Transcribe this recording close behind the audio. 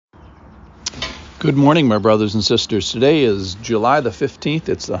Good morning, my brothers and sisters. Today is July the 15th.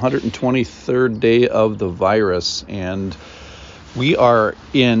 It's the 123rd day of the virus, and we are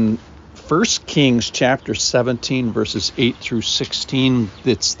in 1 Kings chapter 17, verses 8 through 16.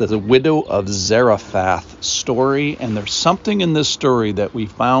 It's the widow of Zarephath story, and there's something in this story that we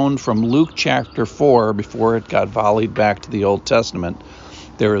found from Luke chapter 4 before it got volleyed back to the Old Testament.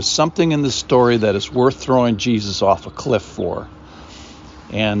 There is something in this story that is worth throwing Jesus off a cliff for.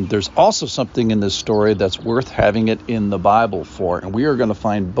 And there's also something in this story that's worth having it in the Bible for. And we are going to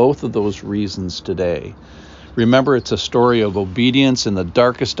find both of those reasons today. Remember, it's a story of obedience in the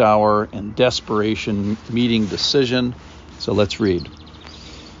darkest hour and desperation meeting decision. So let's read.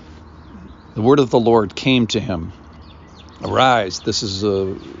 The word of the Lord came to him. Arise. This is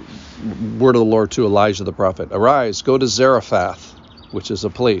a word of the Lord to Elijah the prophet. Arise, go to Zarephath, which is a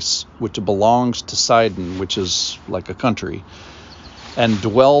place which belongs to Sidon, which is like a country, and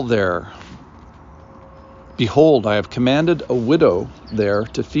dwell there. Behold, I have commanded a widow there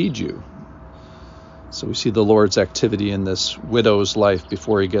to feed you. So we see the Lord's activity in this widow's life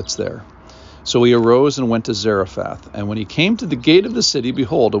before he gets there. So he arose and went to Zarephath. And when he came to the gate of the city,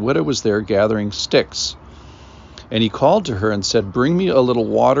 behold, a widow was there gathering sticks. And he called to her and said, Bring me a little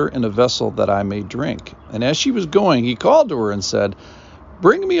water in a vessel that I may drink. And as she was going, he called to her and said,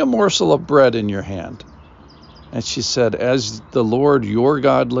 Bring me a morsel of bread in your hand. And she said, As the Lord your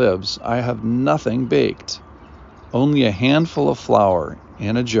God lives, I have nothing baked, only a handful of flour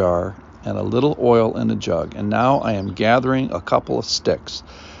in a jar and a little oil in a jug. And now I am gathering a couple of sticks,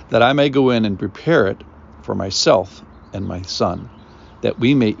 that I may go in and prepare it for myself and my son, that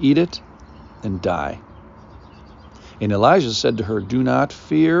we may eat it and die. And Elijah said to her, Do not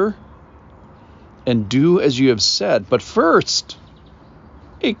fear, and do as you have said, but first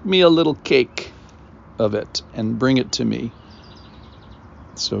make me a little cake of it and bring it to me.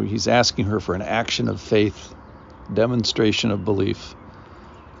 So he's asking her for an action of faith, demonstration of belief,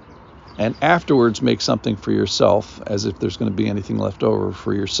 and afterwards make something for yourself, as if there's going to be anything left over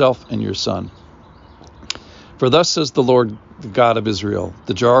for yourself and your son. For thus says the Lord, the God of Israel,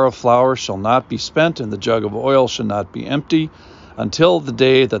 the jar of flour shall not be spent, and the jug of oil shall not be empty, until the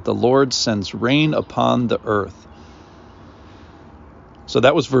day that the Lord sends rain upon the earth. So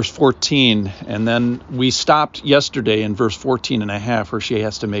that was verse 14, and then we stopped yesterday in verse 14 and a half, where she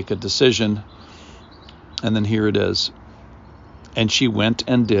has to make a decision, and then here it is. And she went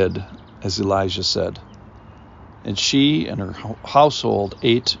and did as Elijah said, and she and her household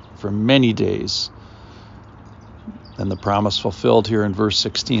ate for many days. And the promise fulfilled here in verse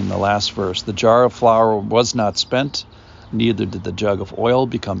 16, the last verse. The jar of flour was not spent, neither did the jug of oil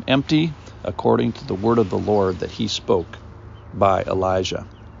become empty, according to the word of the Lord that he spoke by Elijah.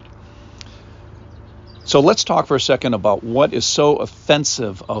 So let's talk for a second about what is so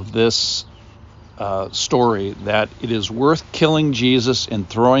offensive of this story that it is worth killing Jesus and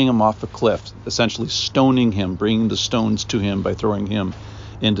throwing him off a cliff, essentially stoning him, bringing the stones to him by throwing him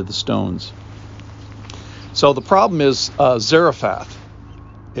into the stones. So the problem is Zarephath.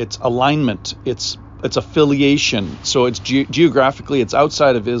 It's alignment. It's affiliation. So it's geographically, it's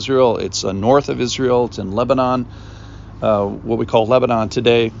outside of Israel. It's north of Israel. It's in Lebanon. What we call Lebanon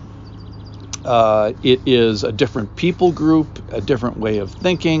today. It is a different people group, a different way of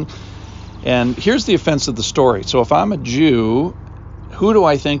thinking. And here's the offense of the story. So if I'm a Jew, who do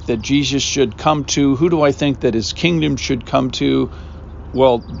I think that Jesus should come to? Who do I think that his kingdom should come to?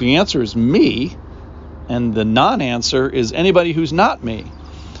 Well, the answer is me, and the non-answer is anybody who's not me.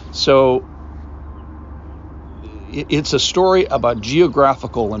 So it's a story about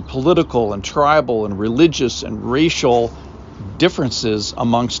geographical and political and tribal and religious and racial differences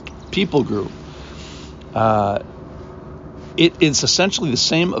amongst people group. It's essentially the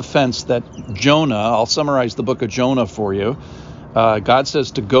same offense that Jonah, I'll summarize the book of Jonah for you. God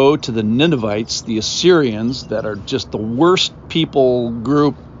says to go to the Ninevites, the Assyrians, that are just the worst people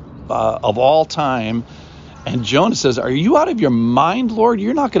group of all time. And Jonah says, Are you out of your mind, Lord?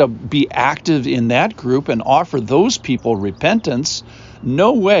 You're not going to be active in that group and offer those people repentance.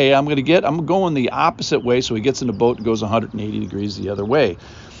 No way. I'm going the opposite way. So he gets in a boat and goes 180 degrees the other way.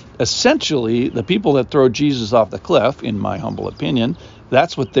 Essentially, the people that throw Jesus off the cliff, in my humble opinion,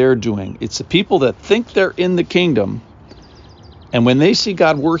 that's what they're doing. It's the people that think they're in the kingdom, and when they see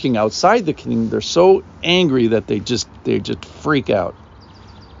God working outside the kingdom, they're so angry that they just freak out.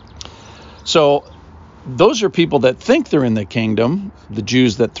 So those are people that think they're in the kingdom, the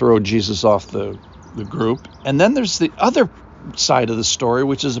Jews that throw Jesus off the group. And then there's the other side of the story,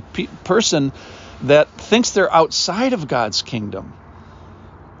 which is a person that thinks they're outside of God's kingdom,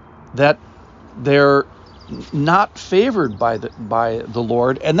 that they're not favored by the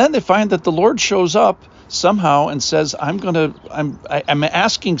Lord, and then they find that the Lord shows up somehow and says, I'm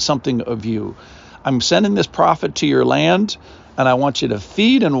asking something of you. I'm sending this prophet to your land, and I want you to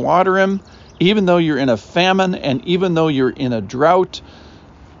feed and water him, even though you're in a famine and even though you're in a drought,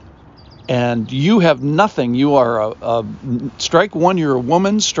 and you have nothing. You are strike one, you're a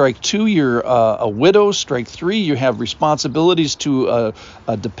woman. Strike two, you're a widow. Strike three, you have responsibilities to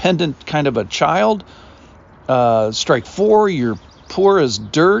a dependent kind of a child. Strike four, you're poor as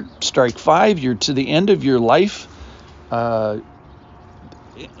dirt. Strike five, you're to the end of your life. And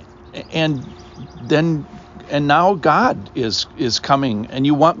now God is coming, and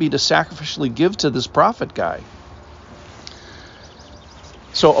you want me to sacrificially give to this prophet guy.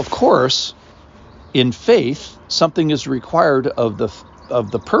 So of course, in faith, something is required of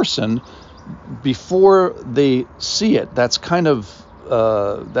the person before they see it. That's kind of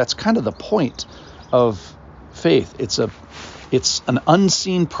the point of faith. It's an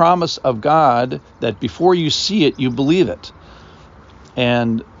unseen promise of God that before you see it, you believe it.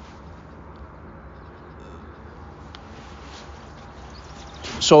 And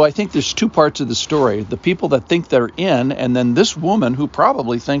so I think there's two parts of the story. The people that think they're in, and then this woman who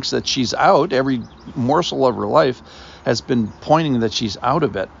probably thinks that she's out. Every morsel of her life has been pointing that she's out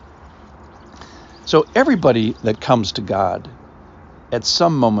of it. So everybody that comes to God at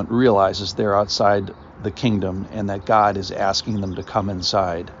some moment realizes they're outside the kingdom and that God is asking them to come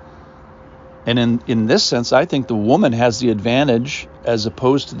inside. And in this sense, I think the woman has the advantage as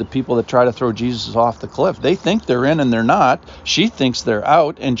opposed to the people that try to throw Jesus off the cliff. They think they're in and they're not. She thinks they're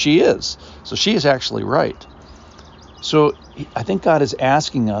out, and she is. So she is actually right. So I think God is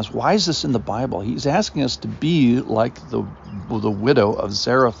asking us, why is this in the Bible? He's asking us to be like the widow of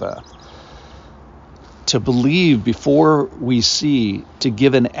Zarephath, to believe before we see, to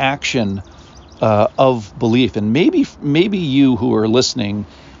give an action of belief. And maybe you who are listening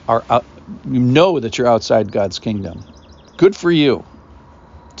you know that you're outside God's kingdom. Good for you.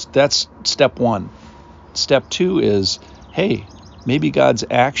 That's step one. Step two is, hey, maybe God's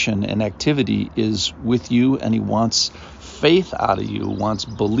action and activity is with you, and he wants faith out of you, wants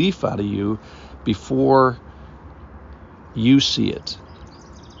belief out of you before you see it.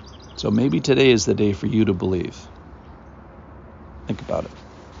 So maybe today is the day for you to believe. Think about it.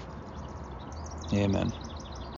 Amen.